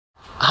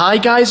Hi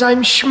guys,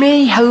 I'm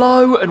Shmee,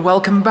 hello and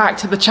welcome back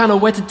to the channel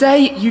where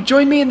today you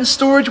join me in the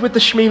storage with the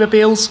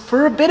Shmeemobiles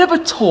for a bit of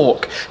a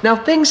talk. Now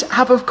things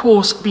have of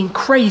course been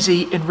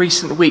crazy in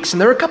recent weeks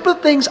and there are a couple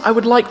of things I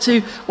would like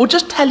to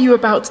just tell you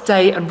about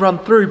today and run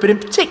through, but in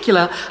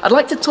particular I'd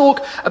like to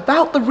talk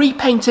about the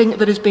repainting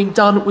that is being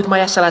done with my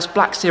SLS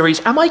Black Series.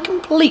 Am I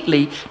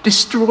completely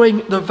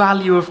destroying the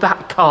value of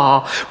that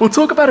car? We'll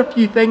talk about a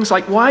few things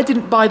like why I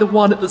didn't buy the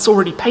one that's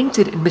already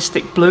painted in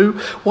Mystic Blue,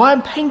 why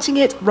I'm painting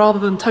it rather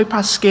than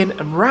Topaz Skin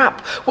and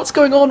wrap, what's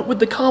going on with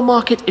the car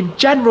market in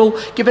general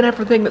given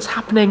everything that's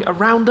happening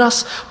around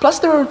us, plus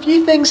there are a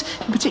few things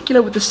in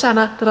particular with the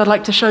Senna that I'd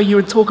like to show you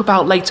and talk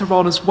about later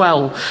on as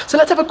well. So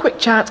let's have a quick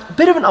chat, a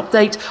bit of an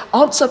update,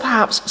 answer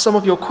perhaps some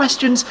of your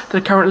questions that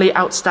are currently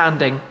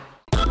outstanding.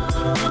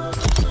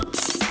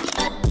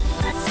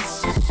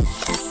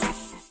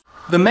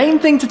 The main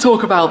thing to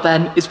talk about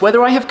then is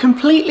whether I have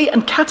completely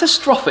and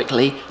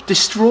catastrophically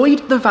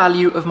destroyed the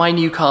value of my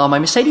new car, my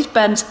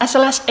Mercedes-Benz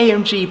SLS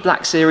AMG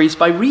Black Series,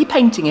 by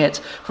repainting it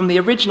from the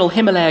original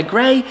Himalaya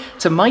Grey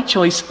to my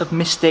choice of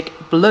Mystic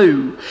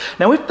Blue.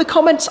 Now if the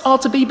comments are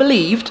to be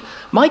believed,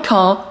 my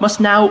car must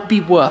now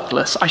be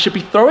worthless. I should be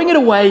throwing it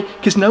away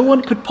because no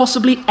one could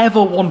possibly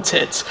ever want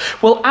it.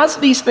 Well, as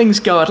these things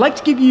go, I'd like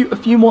to give you a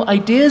few more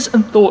ideas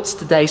and thoughts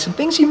today, some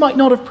things you might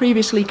not have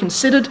previously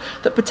considered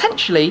that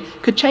potentially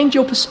could change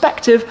your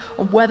perspective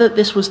on whether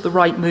this was the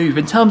right move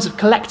in terms of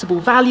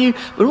collectible value,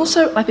 but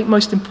also, I think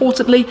most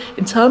importantly,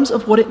 in terms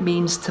of what it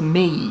means to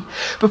me.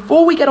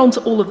 Before we get on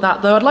to all of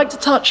that though, I'd like to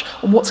touch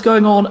on what's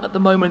going on at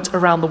the moment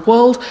around the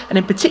world, and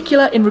in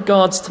particular in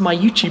regards to my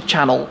YouTube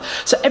channel.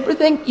 So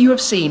everything you have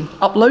seen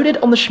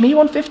uploaded on the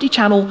Shmee150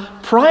 channel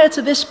prior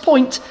to this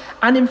point,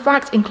 and in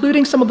fact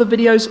including some of the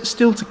videos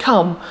still to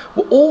come,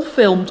 were all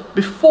filmed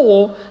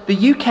before the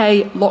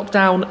UK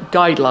lockdown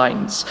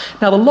guidelines.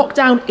 Now the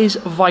lockdown is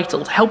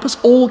vital to help us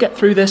all get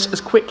through this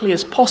as quickly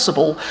as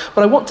possible,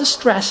 but I want to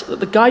stress that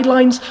the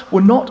guidelines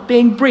were not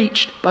being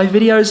breached by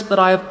videos that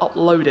I have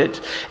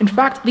uploaded. In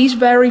fact, these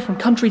vary from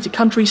country to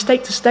country,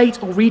 state to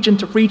state, or region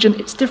to region.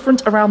 It's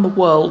different around the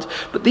world,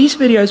 but these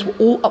videos were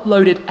all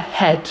uploaded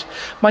ahead.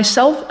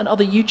 Myself and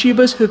other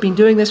YouTubers who have been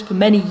doing this for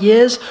many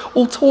years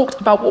all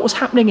talked about what was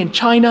happening in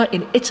China,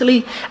 in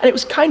Italy, and it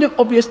was kind of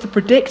obvious to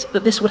predict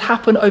that this would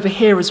happen over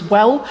here as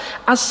well.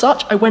 As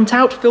such, I went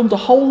out, filmed a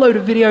whole load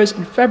of videos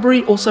in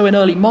February, also in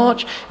early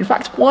March. In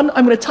fact, one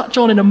I'm going to touch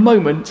on in a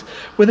moment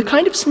with a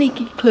kind of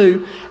sneaky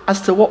clue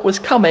as to what was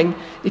coming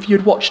if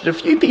you'd watched it. A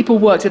few people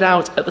worked it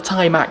out at the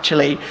time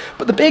actually,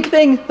 but the big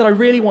thing that I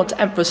really want to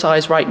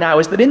emphasize right now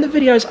is that in the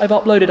videos I've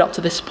uploaded up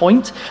to this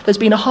point, there's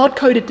been a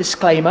hard-coded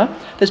disclaimer,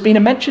 there's been a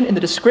mention in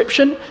the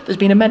description, there's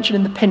been a mention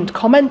in the pinned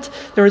comment,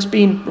 there has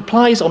been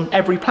replies on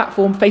every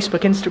platform, Facebook,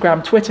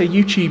 Instagram, Twitter,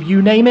 YouTube,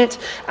 you name it,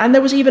 and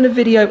there was even a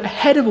video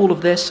ahead of all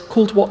of this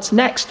called What's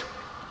Next,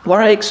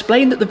 where I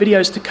explained that the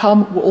videos to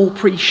come were all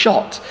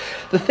pre-shot.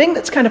 The thing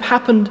that's kind of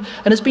happened,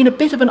 and has been a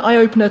bit of an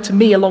eye-opener to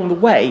me along the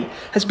way,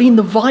 has been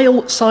the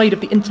vile side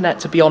of the internet,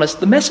 to be honest.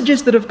 The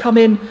messages that have come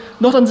in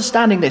not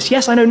understanding this.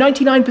 Yes, I know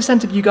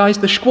 99% of you guys,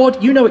 the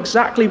squad, you know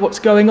exactly what's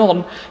going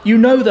on. You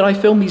know that I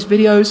film these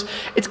videos.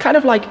 It's kind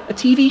of like a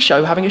TV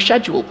show having a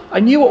schedule. I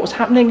knew what was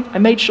happening, I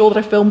made sure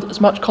that I filmed as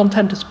much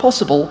content as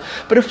possible,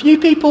 but a few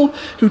people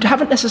who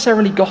haven't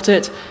necessarily got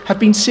it have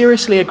been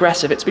seriously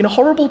aggressive. It's been a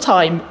horrible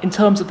time in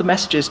terms of the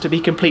messages, to be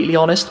completely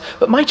honest,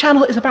 but my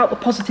channel is about the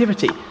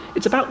positivity.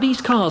 It's about these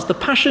cars, the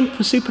passion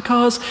for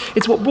supercars.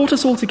 It's what brought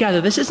us all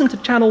together. This isn't a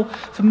channel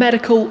for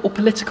medical or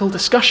political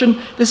discussion.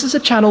 This is a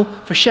channel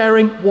for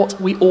sharing what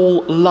we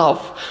all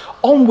love.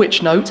 On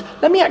which note,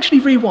 let me actually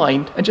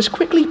rewind and just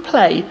quickly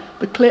play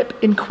the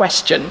clip in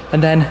question.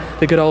 And then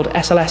the good old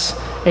SLS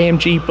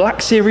AMG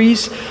Black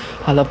Series.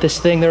 I love this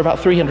thing. There are about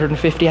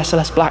 350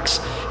 SLS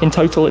Blacks in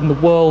total in the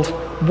world.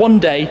 One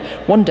day,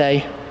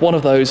 one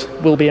of those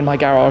will be in my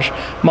garage.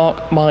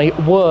 Mark my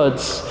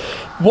words.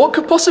 What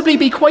could possibly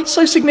be quite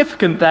so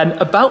significant then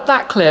about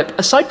that clip,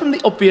 aside from the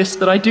obvious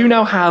that I do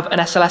now have an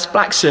SLS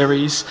Black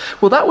Series?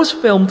 Well, that was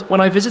filmed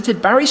when I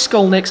visited Barry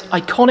Skolnick's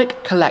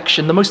iconic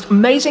collection, the most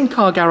amazing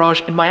car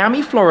garage in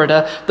Miami,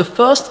 Florida, the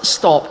first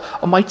stop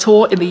on my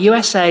tour in the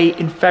USA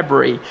in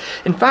February.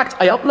 In fact,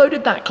 I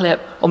uploaded that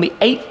clip on the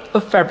 8th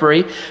of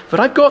February,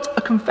 but I've got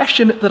a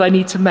confession that I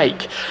need to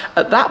make.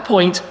 At that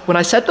point, when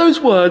I said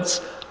those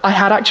words, I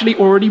had actually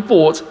already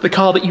bought the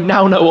car that you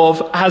now know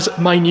of as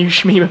my new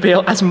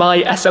Shmeemobile, as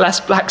my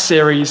SLS Black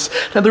Series.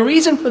 Now the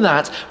reason for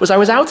that was I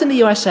was out in the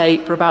USA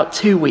for about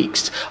 2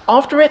 weeks.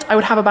 After it, I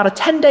would have about a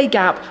 10-day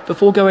gap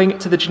before going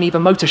to the Geneva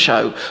Motor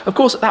Show. Of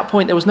course, at that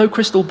point, there was no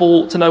crystal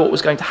ball to know what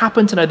was going to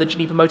happen, to know the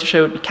Geneva Motor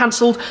Show would be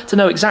cancelled, to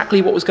know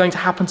exactly what was going to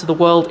happen to the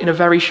world in a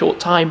very short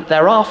time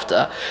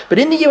thereafter. But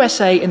in the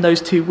USA, in those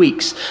 2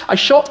 weeks, I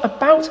shot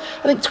about,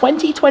 I think,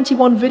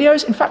 21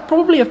 videos. In fact,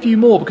 probably a few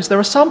more, because there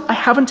are some I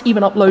haven't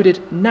even uploaded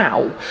uploaded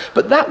now.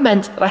 But that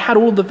meant that I had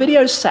all of the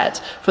videos set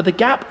for the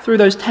gap through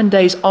those 10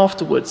 days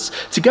afterwards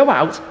to go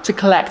out to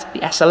collect the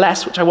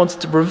SLS, which I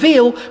wanted to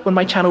reveal when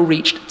my channel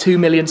reached 2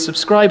 million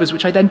subscribers,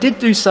 which I then did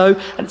do so,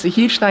 and it's a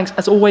huge thanks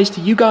as always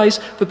to you guys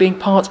for being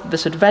part of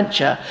this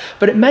adventure.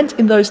 But it meant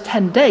in those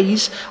 10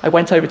 days, I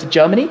went over to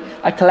Germany,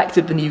 I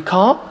collected the new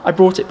car, I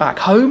brought it back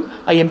home,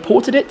 I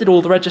imported it, did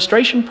all the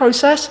registration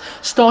process,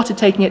 started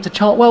taking it to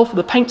Chartwell for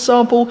the paint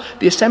sample,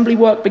 the assembly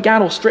work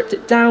began or stripped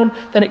it down,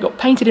 then it got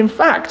painted. In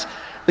fact,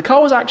 the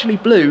car was actually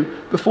blue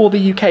before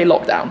the UK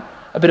lockdown.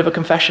 A bit of a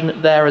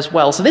confession there as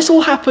well. So this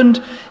all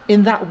happened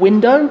in that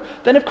window.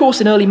 Then of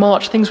course in early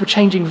March things were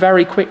changing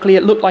very quickly.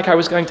 It looked like I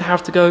was going to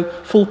have to go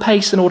full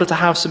pace in order to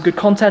have some good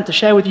content to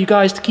share with you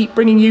guys, to keep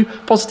bringing you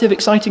positive,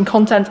 exciting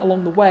content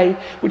along the way,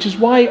 which is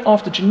why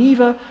after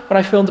Geneva, when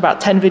I filmed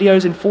about 10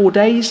 videos in 4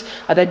 days,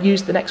 I then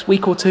used the next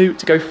week or two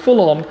to go full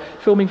on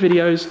filming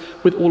videos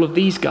with all of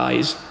these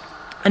guys.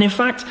 And in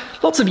fact,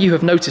 lots of you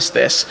have noticed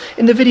this.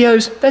 In the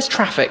videos, there's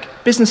traffic,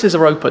 businesses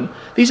are open.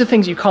 These are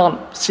things you can't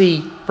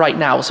see right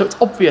now, so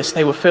it's obvious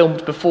they were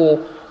filmed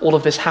before all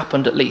of this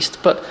happened at least.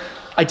 But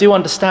I do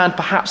understand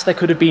perhaps there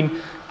could have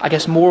been, I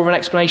guess, more of an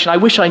explanation. I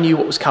wish I knew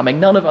what was coming.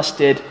 None of us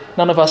did.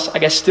 None of us, I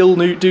guess, still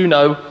do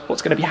know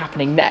what's going to be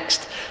happening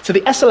next. So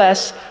the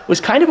SLS was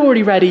kind of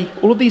already ready.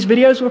 All of these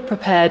videos were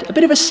prepared. A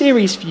bit of a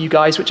series for you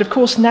guys, which of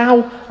course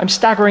now I'm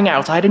staggering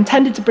out. I had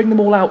intended to bring them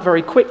all out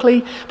very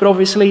quickly, but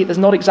obviously there's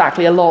not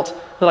exactly a lot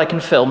that I can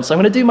film. So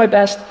I'm going to do my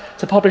best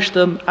to publish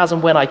them as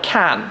and when I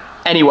can.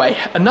 Anyway,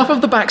 enough of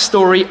the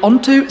backstory,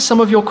 onto some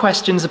of your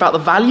questions about the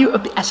value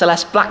of the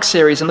SLS Black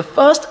Series. And the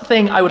first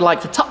thing I would like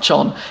to touch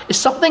on is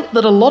something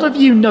that a lot of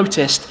you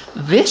noticed: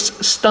 this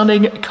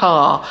stunning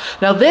car.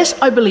 Now this,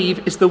 I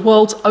believe, is the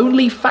world's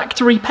only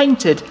factory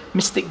painted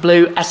Mystic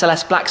Blue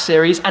SLS Black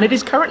Series, and it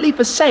is currently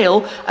for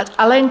sale at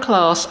Alain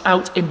Class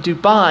out in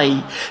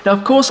Dubai. Now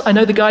of course I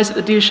know the guys at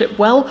the dealership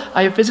well.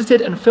 I have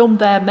visited and filmed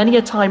there many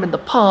a time in the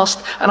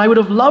past, and I would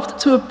have loved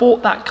to have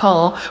bought that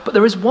car, but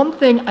there is one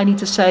thing I need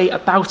to say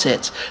about it.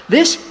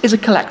 This is a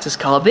collector's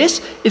car.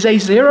 This is a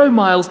 0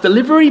 miles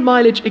delivery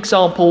mileage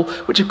example,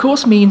 which of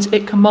course means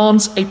it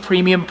commands a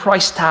premium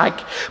price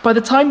tag. By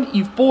the time that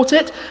you've bought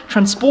it,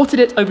 transported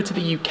it over to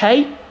the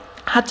UK,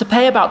 had to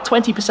pay about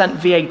 20%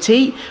 VAT,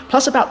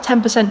 plus about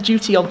 10%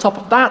 duty on top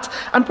of that,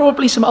 and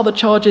probably some other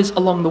charges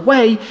along the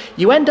way,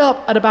 you end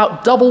up at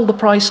about double the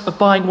price of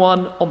buying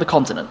one on the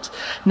continent.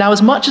 Now,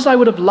 as much as I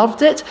would have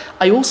loved it,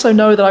 I also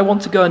know that I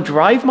want to go and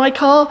drive my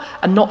car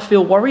and not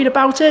feel worried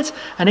about it.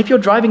 And if you're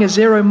driving a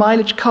 0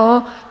 mileage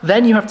car,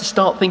 then you have to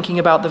start thinking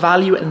about the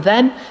value, and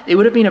then it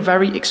would have been a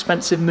very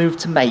expensive move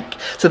to make.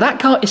 So that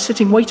car is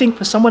sitting waiting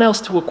for someone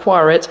else to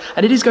acquire it,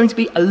 and it is going to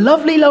be a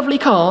lovely, lovely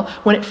car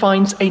when it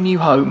finds a new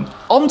home.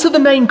 On to the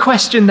main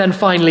question then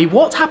finally: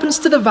 what happens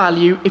to the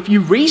value if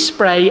you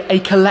respray a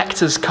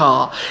collector's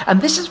car?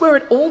 And this is where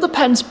it all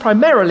depends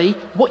primarily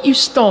what you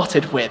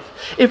started with.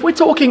 If we're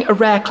talking a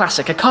rare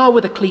classic, a car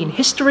with a clean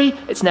history,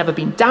 it's never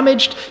been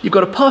damaged, you've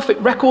got a perfect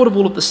record of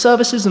all of the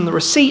services and the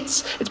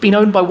receipts, it's been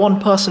owned by one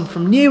person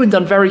from new and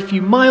done very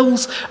few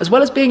miles, as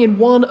well as being in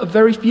one of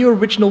very few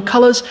original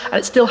colours, and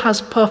it still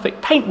has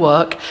perfect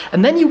paintwork,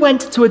 and then you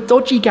went to a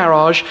dodgy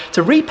garage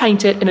to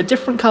repaint it in a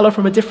different colour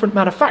from a different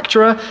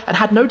manufacturer and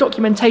had no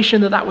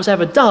documentation that that was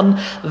ever done,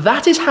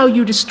 that is how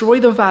you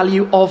destroy the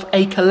value of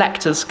a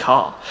collector's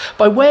car.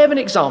 By way of an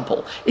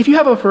example, if you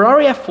have a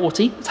Ferrari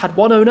F40 that's had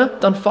one owner,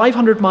 done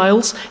 500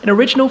 miles, in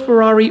original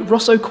Ferrari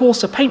Rosso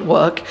Corsa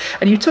paintwork,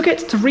 and you took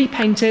it to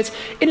repaint it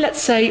in,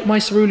 let's say, my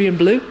cerulean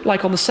blue,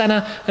 like on the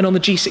Senna and on the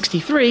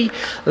G63,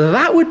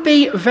 that would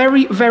be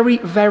very, very,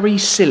 very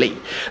silly.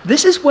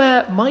 This is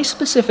where my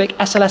specific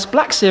SLS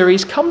Black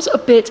Series comes a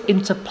bit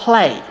into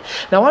play.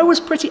 Now, I was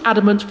pretty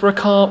adamant for a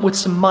car with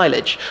some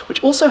mileage,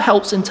 which also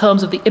helps in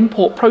terms of the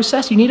import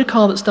process. You need a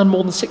car that's done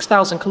more than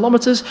 6,000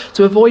 kilometers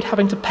to avoid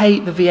having to pay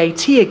the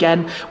VAT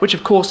again, which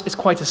of course is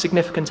quite a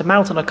significant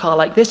amount on a car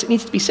like this. It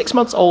needs to be 6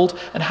 months old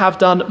and have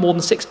done more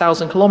than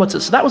 6,000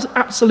 kilometers. So that was an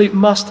absolute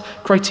must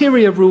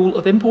criteria rule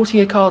of importing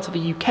a car to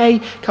the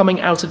UK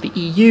coming out of the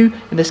EU,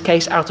 in this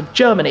case out of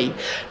Germany.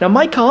 Now,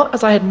 my car,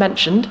 as I had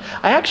mentioned,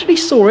 I actually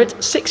saw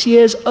it 6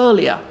 years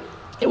earlier.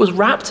 It was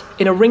wrapped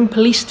in a Ring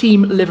Police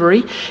Team livery.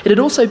 It had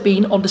also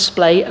been on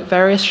display at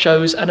various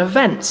shows and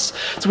events.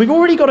 So we've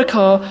already got a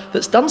car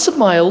that's done some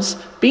miles,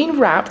 been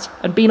wrapped,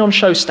 and been on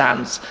show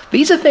stands.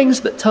 These are things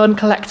that turn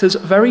collectors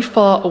very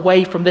far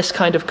away from this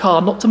kind of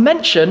car, not to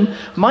mention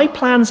my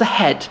plans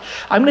ahead.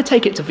 I'm going to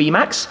take it to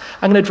VMAX,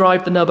 I'm going to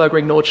drive the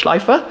Nürburgring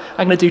Nordschleife,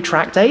 I'm going to do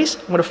track days,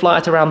 I'm going to fly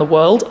it around the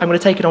world, I'm going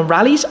to take it on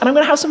rallies, and I'm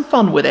going to have some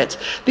fun with it.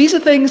 These are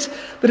things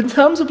that in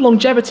terms of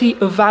longevity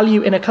of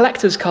value in a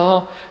collector's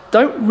car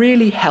don't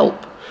really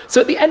help. So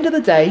at the end of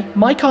the day,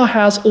 my car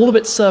has all of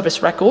its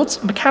service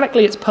records.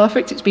 Mechanically, it's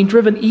perfect. It's been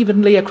driven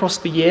evenly across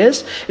the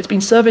years. It's been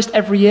serviced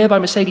every year by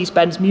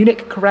Mercedes-Benz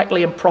Munich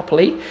correctly and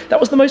properly. That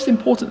was the most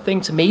important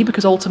thing to me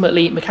because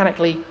ultimately,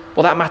 mechanically,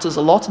 well, that matters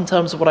a lot in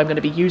terms of what I'm going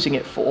to be using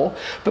it for.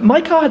 But my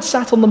car had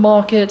sat on the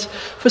market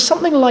for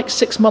something like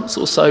 6 months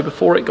or so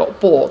before it got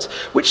bought,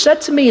 which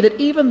said to me that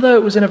even though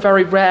it was in a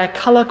very rare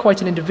colour,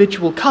 quite an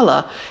individual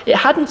colour, it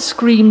hadn't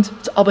screamed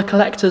to other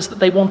collectors that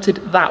they wanted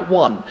that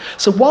one.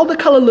 So while the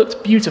colour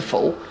looked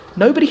beautiful,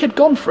 nobody had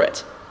gone for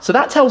it. So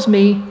that tells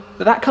me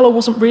that that colour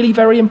wasn't really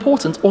very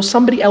important, or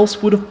somebody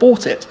else would have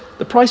bought it.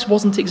 The price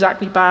wasn't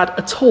exactly bad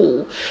at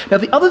all. Now,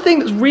 the other thing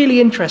that's really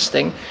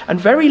interesting, and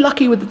very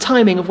lucky with the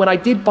timing of when I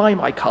did buy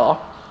my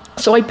car,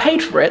 so I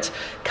paid for it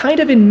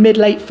kind of in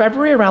mid-late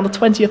February, around the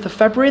 20th of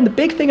February, and the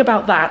big thing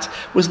about that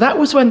was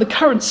when the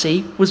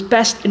currency was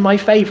best in my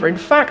favour. In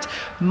fact,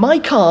 my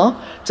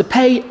car to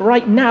pay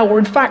right now, or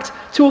in fact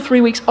 2 or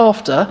 3 weeks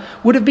after,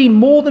 would have been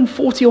more than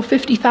 40 or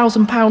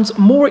 50,000 pounds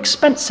more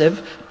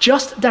expensive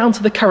just down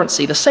to the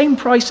currency, the same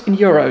price in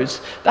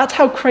euros. That's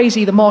how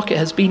crazy the market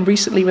has been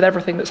recently with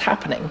everything that's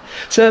happening.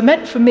 So it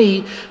meant for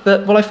me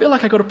that, well, I feel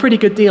like I got a pretty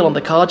good deal on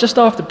the car. Just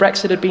after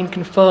Brexit had been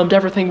confirmed,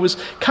 everything was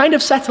kind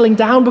of settling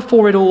down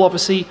before it all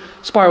obviously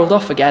spiraled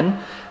off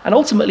again, and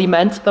ultimately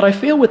meant that I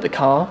feel with the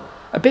car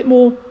a bit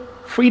more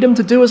freedom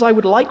to do as I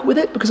would like with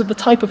it because of the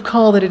type of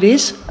car that it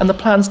is and the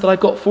plans that I've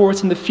got for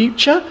it in the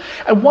future.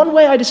 And one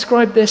way I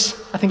described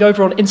this, I think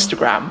over on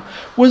Instagram,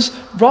 was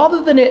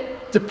rather than it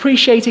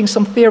depreciating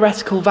some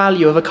theoretical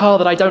value of a car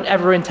that I don't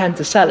ever intend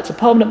to sell, it's a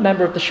permanent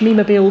member of the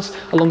Shmeemobiles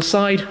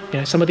alongside,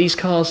 some of these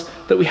cars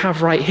that we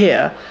have right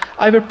here.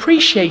 I've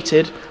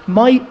appreciated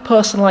my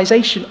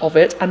personalization of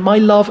it and my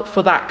love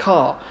for that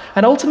car.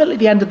 And ultimately, at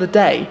the end of the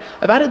day,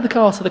 I've added the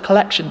car to the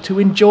collection to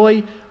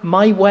enjoy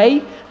my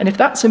way. And if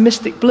that's a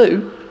Mystic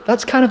Blue,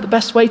 that's kind of the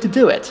best way to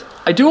do it.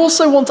 I do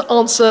also want to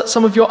answer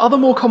some of your other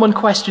more common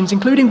questions,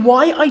 including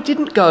why I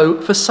didn't go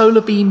for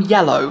Solar Beam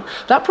Yellow.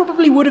 That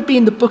probably would have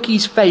been the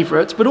bookies'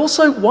 favourite, but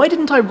also why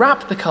didn't I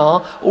wrap the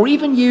car or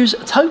even use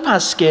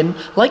Topaz Skin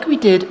like we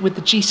did with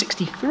the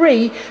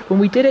G63 when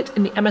we did it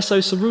in the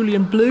MSO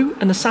Cerulean Blue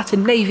and the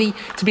Satin Navy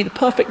to be the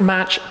perfect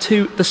match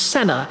to the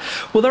Senna?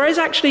 Well, there is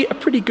actually a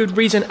pretty good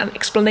reason and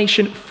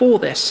explanation for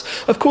this.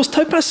 Of course,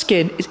 Topaz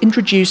Skin is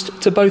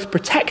introduced to both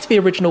protect the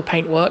original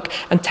paintwork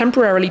and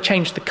temporarily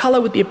change the colour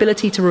with the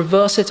ability to reverse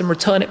it and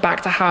return it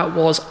back to how it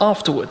was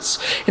afterwards.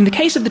 In the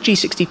case of the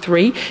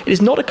G63, it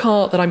is not a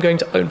car that I'm going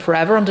to own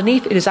forever.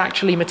 Underneath, it is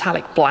actually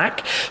metallic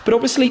black, but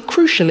obviously,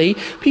 crucially,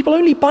 people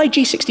only buy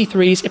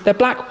G63s if they're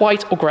black,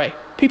 white, or grey.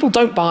 People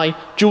don't buy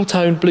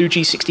dual-tone blue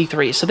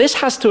G63s, so this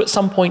has to at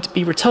some point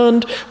be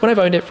returned when I've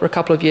owned it for a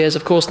couple of years.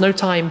 Of course, no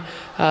time,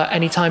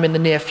 any time in the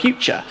near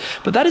future.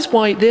 But that is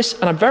why this,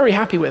 and I'm very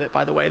happy with it,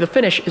 by the way, the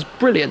finish is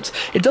brilliant.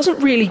 It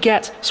doesn't really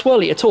get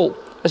swirly at all.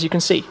 As you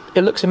can see,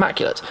 it looks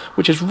immaculate,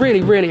 which is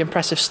really, really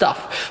impressive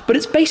stuff. But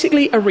it's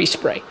basically a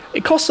respray.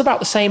 It costs about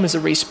the same as a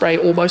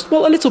respray almost,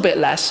 well, a little bit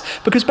less,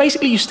 because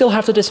basically you still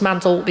have to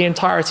dismantle the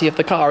entirety of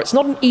the car. It's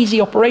not an easy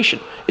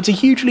operation. It's a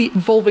hugely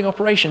involving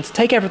operation to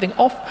take everything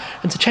off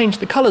and to change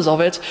the colours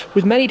of it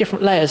with many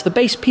different layers. The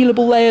base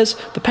peelable layers,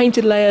 the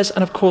painted layers,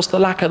 and of course the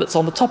lacquer that's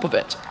on the top of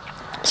it.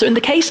 So in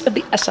the case of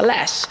the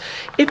SLS,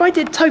 if I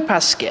did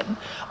Topaz Skin,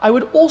 I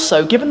would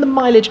also, given the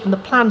mileage and the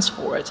plans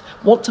for it,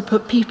 want to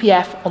put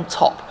PPF on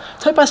top.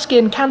 Topaz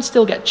Skin can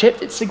still get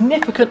chipped. It's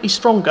significantly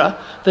stronger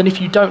than if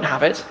you don't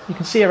have it. You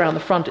can see around the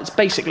front it's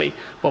basically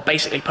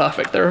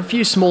perfect. There are a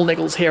few small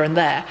niggles here and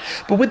there.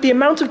 But with the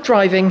amount of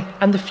driving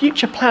and the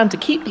future plan to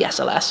keep the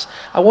SLS,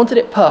 I wanted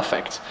it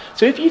perfect.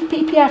 So if you've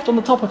PPF'd on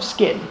the top of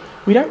Skin,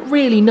 we don't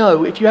really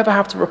know if you ever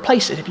have to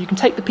replace it, if you can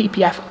take the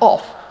PPF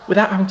off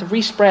without having to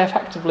respray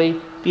effectively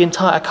the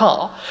entire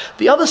car.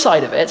 The other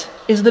side of it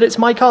is that it's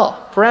my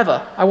car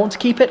forever. I want to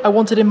keep it. I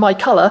want it in my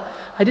colour.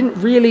 I didn't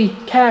really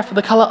care for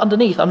the colour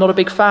underneath. I'm not a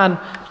big fan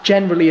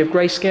generally of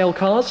grayscale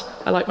cars.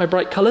 I like my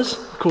bright colours.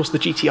 Of course, the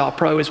GTR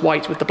Pro is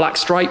white with the black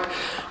stripe,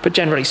 but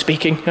generally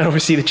speaking, and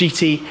obviously the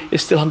GT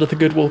is still under the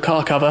Goodwill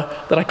car cover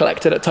that I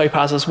collected at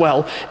Topaz as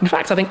well. In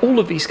fact, I think all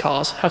of these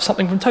cars have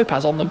something from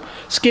Topaz on them.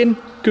 Skin,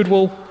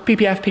 Goodwill,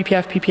 PPF,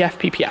 PPF, PPF,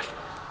 PPF.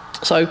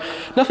 So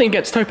nothing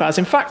against Topaz.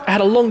 In fact, I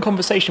had a long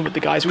conversation with the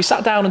guys. We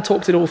sat down and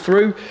talked it all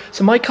through.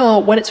 So my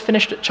car, when it's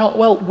finished at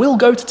Chartwell, will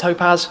go to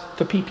Topaz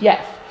for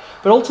PPF.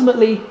 But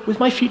ultimately, with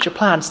my future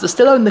plans to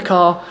still own the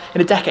car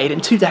in a decade, in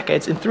 2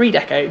 decades, in 3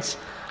 decades,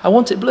 I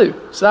want it blue.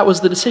 So that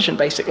was the decision,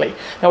 basically.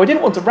 Now, I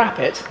didn't want to wrap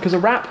it, because a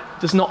wrap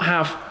does not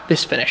have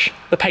this finish,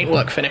 the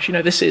paintwork finish. You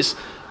know, this is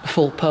a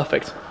full,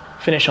 perfect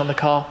finish on the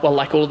car, well,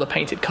 like all of the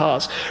painted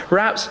cars.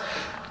 Wraps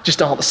just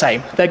aren't the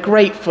same. They're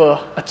great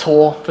for a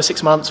tour, for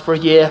 6 months, for a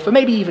year, for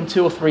maybe even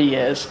 2 or 3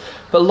 years.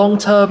 But long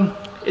term,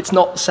 it's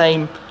not the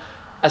same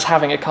as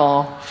having a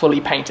car fully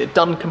painted,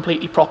 done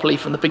completely properly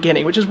from the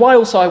beginning, which is why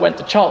also I went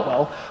to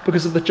Chartwell,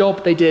 because of the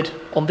job they did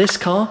on this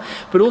car,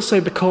 but also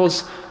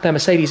because they're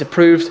Mercedes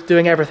approved,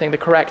 doing everything the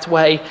correct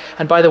way.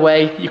 And by the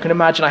way, you can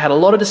imagine I had a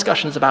lot of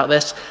discussions about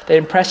this. They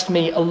impressed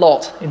me a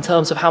lot in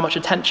terms of how much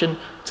attention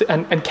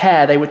and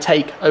care they would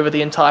take over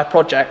the entire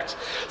project.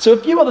 So a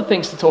few other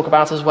things to talk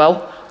about as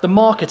well. The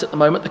market at the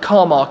moment, the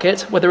car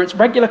market, whether it's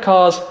regular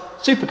cars,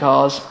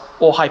 supercars,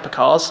 or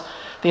hypercars,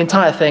 the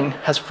entire thing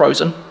has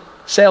frozen.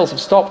 Sales have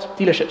stopped,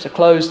 dealerships are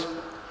closed,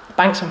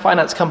 banks and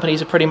finance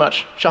companies are pretty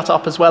much shut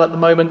up as well at the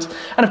moment,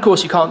 and of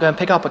course you can't go and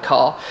pick up a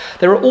car.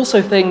 There are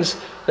also things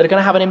that are going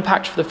to have an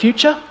impact for the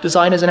future.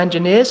 Designers and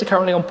engineers are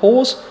currently on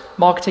pause,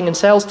 marketing and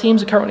sales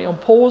teams are currently on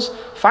pause,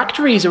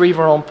 factories are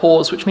even on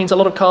pause, which means a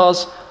lot of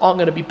cars aren't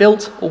going to be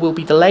built or will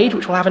be delayed,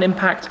 which will have an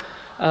impact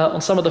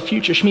on some of the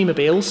future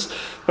Shmeemobiles.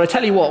 But I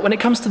tell you what, when it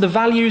comes to the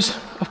values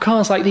of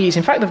cars like these,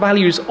 in fact the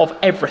values of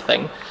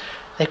everything,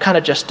 they've kind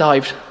of just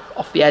dived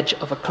off the edge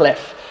of a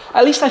cliff.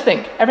 At least I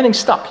think. Everything's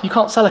stuck. You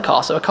can't sell a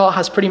car, so a car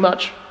has pretty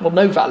much, well,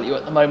 no value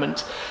at the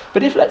moment.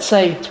 But if, let's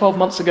say, 12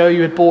 months ago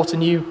you had bought a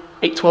new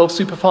 812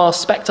 Superfast,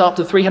 spec'd up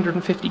to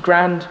 350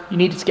 grand, you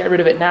needed to get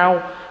rid of it now,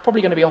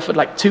 probably going to be offered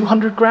like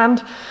 200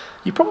 grand,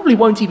 you probably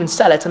won't even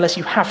sell it unless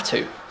you have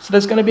to. So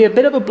there's going to be a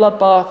bit of a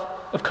bloodbath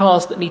of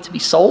cars that need to be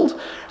sold,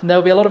 and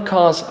there'll be a lot of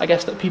cars, I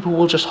guess, that people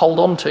will just hold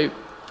on to.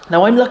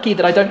 Now, I'm lucky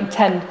that I don't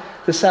intend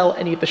to sell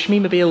any of the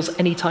Shmeemobiles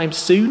anytime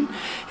soon.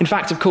 In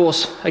fact, of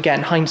course,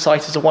 again,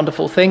 hindsight is a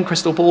wonderful thing,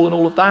 crystal ball and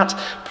all of that.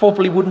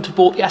 Probably wouldn't have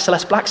bought the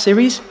SLS Black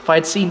Series if I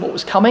had seen what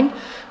was coming,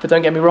 but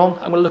don't get me wrong,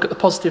 I'm going to look at the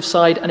positive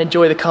side and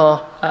enjoy the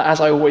car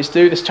as I always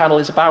do. This channel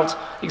is about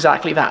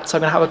exactly that, so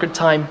I'm going to have a good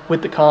time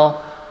with the car,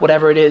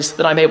 whatever it is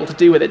that I'm able to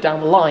do with it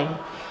down the line.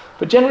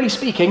 But generally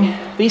speaking,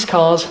 these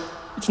cars,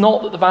 it's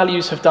not that the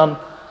values have done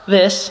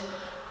this,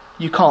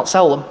 you can't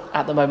sell them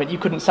at the moment. You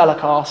couldn't sell a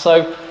car,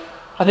 so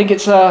I think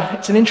it's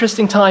an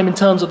interesting time in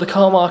terms of the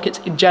car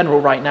market in general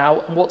right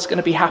now and what's going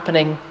to be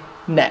happening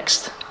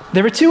next.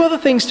 There are two other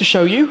things to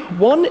show you.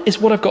 One is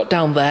what I've got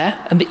down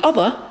there, and the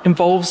other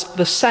involves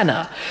the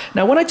Senna.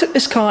 Now, when I took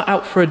this car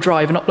out for a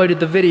drive and uploaded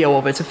the video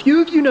of it, a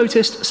few of you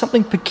noticed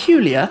something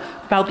peculiar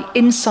about the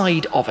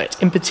inside of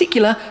it, in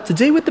particular to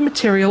do with the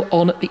material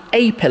on the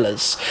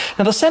A-pillars.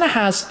 Now, the Senna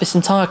has this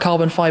entire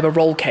carbon fibre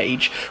roll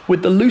cage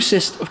with the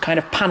loosest of kind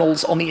of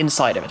panels on the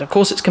inside of it. Of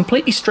course, it's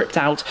completely stripped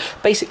out,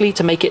 basically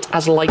to make it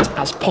as light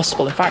as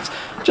possible. In fact,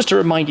 just to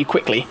remind you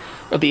quickly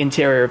of the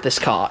interior of this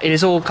car, it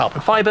is all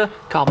carbon fibre,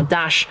 carbon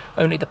dash,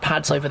 only the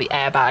pads over the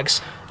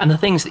airbags, and the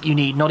things that you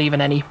need, not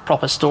even any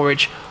proper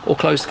storage or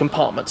closed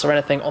compartments or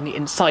anything on the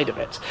inside of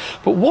it.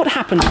 But what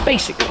happens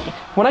basically,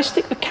 when I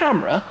stick the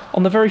camera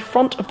on the very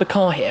front of the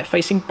car here,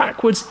 facing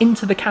backwards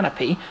into the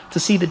canopy to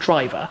see the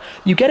driver,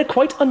 you get a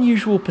quite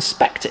unusual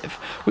perspective,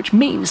 which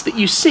means that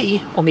you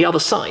see, on the other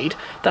side,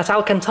 that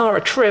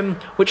Alcantara trim,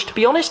 which to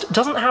be honest,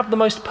 doesn't have the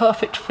most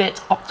perfect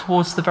fit up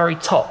towards the very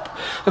top.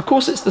 Of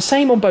course, it's the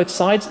same on both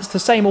sides, it's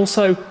the same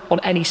also on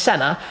any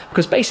Senna,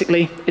 because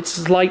basically it's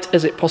as light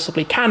as it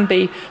possibly can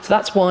be, so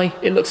that's why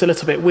it looks a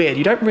little bit weird.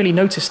 You don't really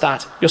notice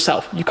that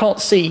yourself. You can't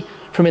see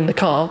from in the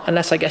car,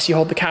 unless I guess you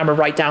hold the camera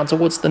right down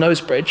towards the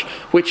nose bridge,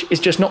 which is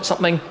just not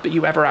something that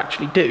you ever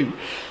actually do.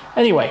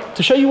 Anyway,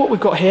 to show you what we've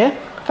got here,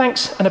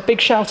 thanks and a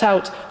big shout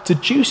out to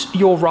Juice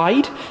Your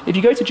Ride. If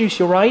you go to Juice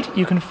Your Ride,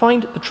 you can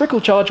find the trickle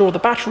charger or the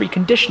battery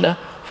conditioner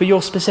for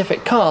your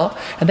specific car,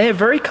 and they have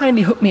very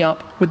kindly hooked me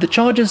up with the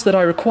chargers that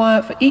I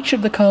require for each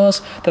of the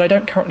cars that I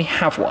don't currently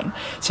have one.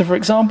 So for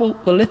example,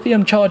 the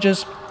lithium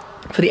chargers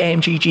for the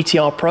AMG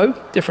GTR Pro,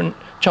 different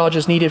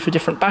chargers needed for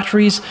different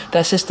batteries.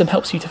 Their system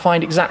helps you to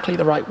find exactly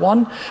the right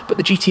one, but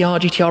the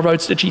GTR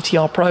Roadster,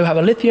 GTR Pro have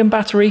a lithium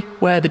battery,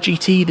 where the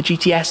GT, the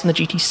GTS and the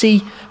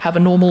GTC have a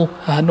normal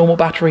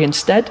battery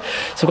instead.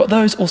 So I've got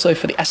those also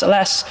for the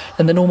SLS,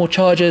 and the normal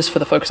chargers for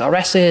the Focus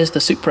RSs, the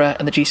Supra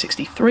and the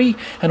G63,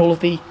 and all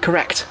of the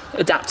correct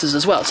adapters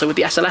as well. So with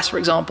the SLS, for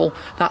example,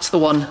 that's the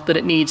one that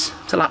it needs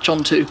to latch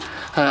onto,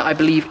 I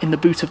believe, in the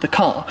boot of the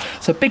car.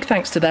 So big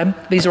thanks to them.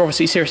 These are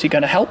obviously seriously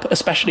going to help,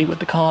 especially with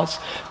the cars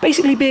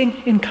basically being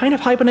in kind of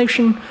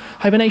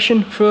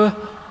hibernation for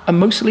a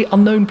mostly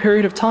unknown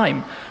period of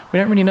time. We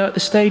don't really know at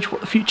this stage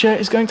what the future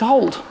is going to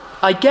hold.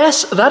 I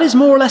guess that is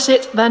more or less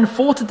it then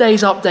for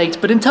today's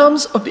update, but in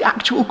terms of the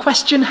actual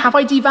question, have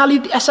I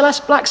devalued the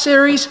SLS Black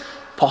Series?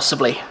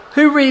 Possibly.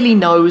 Who really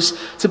knows?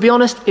 To be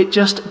honest, it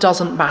just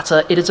doesn't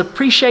matter. It is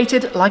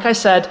appreciated, like I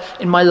said,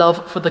 in my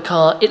love for the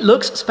car. It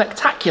looks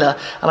spectacular,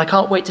 and I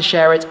can't wait to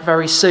share it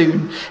very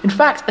soon. In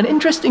fact, an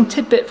interesting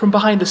tidbit from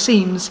behind the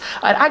scenes,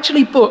 I'd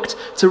actually booked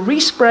to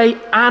respray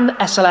an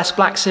SLS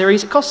Black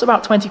Series. It costs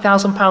about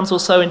 £20,000 or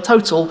so in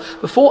total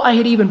before I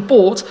had even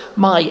bought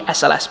my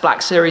SLS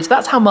Black Series.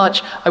 That's how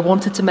much I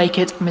wanted to make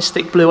it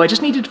Mystic Blue. I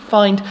just needed to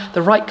find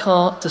the right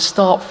car to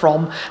start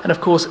from, and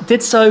of course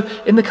did so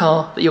in the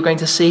car that you're going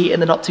to see in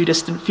the not too too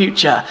distant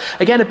future.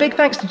 Again, a big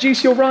thanks to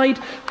Juice Your Ride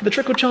for the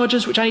trickle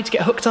chargers, which I need to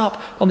get hooked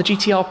up on the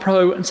GTR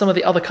Pro and some of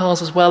the other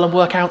cars as well and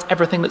work out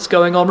everything that's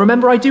going on.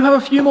 Remember, I do have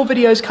a few more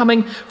videos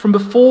coming from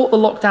before the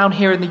lockdown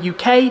here in the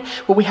UK,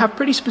 where we have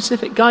pretty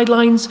specific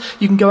guidelines.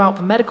 You can go out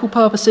for medical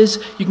purposes,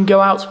 you can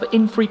go out for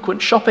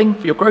infrequent shopping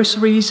for your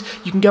groceries,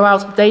 you can go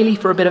out daily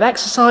for a bit of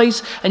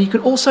exercise, and you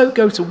can also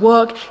go to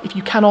work if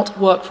you cannot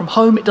work from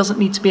home. It doesn't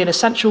need to be an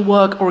essential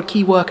work or a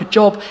key worker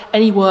job.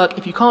 Any work,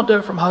 if you can't do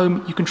it from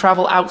home, you can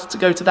travel out to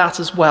go to that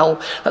as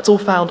well. That's all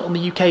found on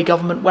the UK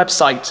government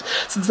website.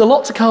 So there's a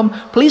lot to come.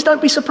 Please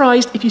don't be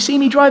surprised if you see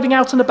me driving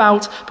out and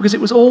about, because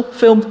it was all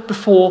filmed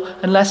before,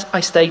 unless I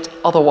state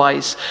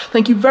otherwise.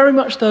 Thank you very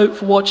much though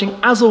for watching.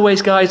 As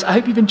always guys, I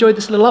hope you've enjoyed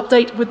this little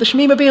update with the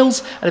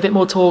Shmeemobiles and a bit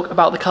more talk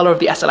about the colour of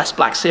the SLS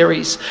Black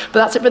Series. But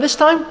that's it for this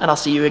time, and I'll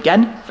see you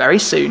again very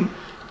soon.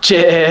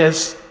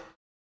 Cheers!